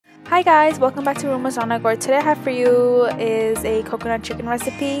Hi guys, welcome back to Ruma's Rannaghor. Today I have for you is a coconut chicken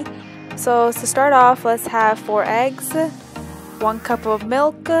recipe. So to start off, let's have 4 eggs, 1 cup of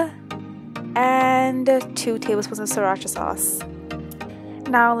milk, and 2 tablespoons of Sriracha sauce.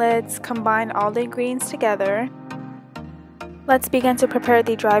 Now let's combine all the ingredients together. Let's begin to prepare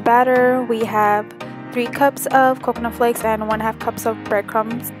the dry batter. We have 3 cups of coconut flakes and 1/2 cups of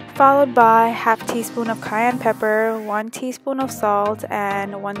breadcrumbs, followed by 1/2 teaspoon of cayenne pepper, 1 teaspoon of salt,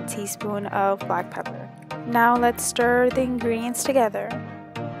 and 1 teaspoon of black pepper. Now let's stir the ingredients together.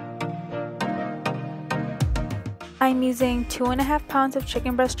 I'm using 2.5 pounds of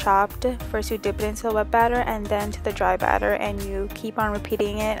chicken breast chopped. First you dip it into the wet batter and then to the dry batter, and you keep on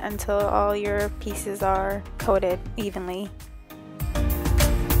repeating it until all your pieces are coated evenly.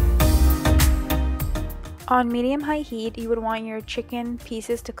 On medium-high heat, you would want your chicken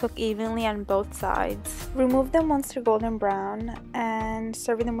pieces to cook evenly on both sides. Remove them once they're golden brown and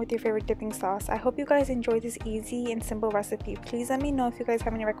serve them with your favorite dipping sauce. I hope you guys enjoyed this easy and simple recipe. Please let me know if you guys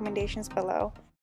have any recommendations below.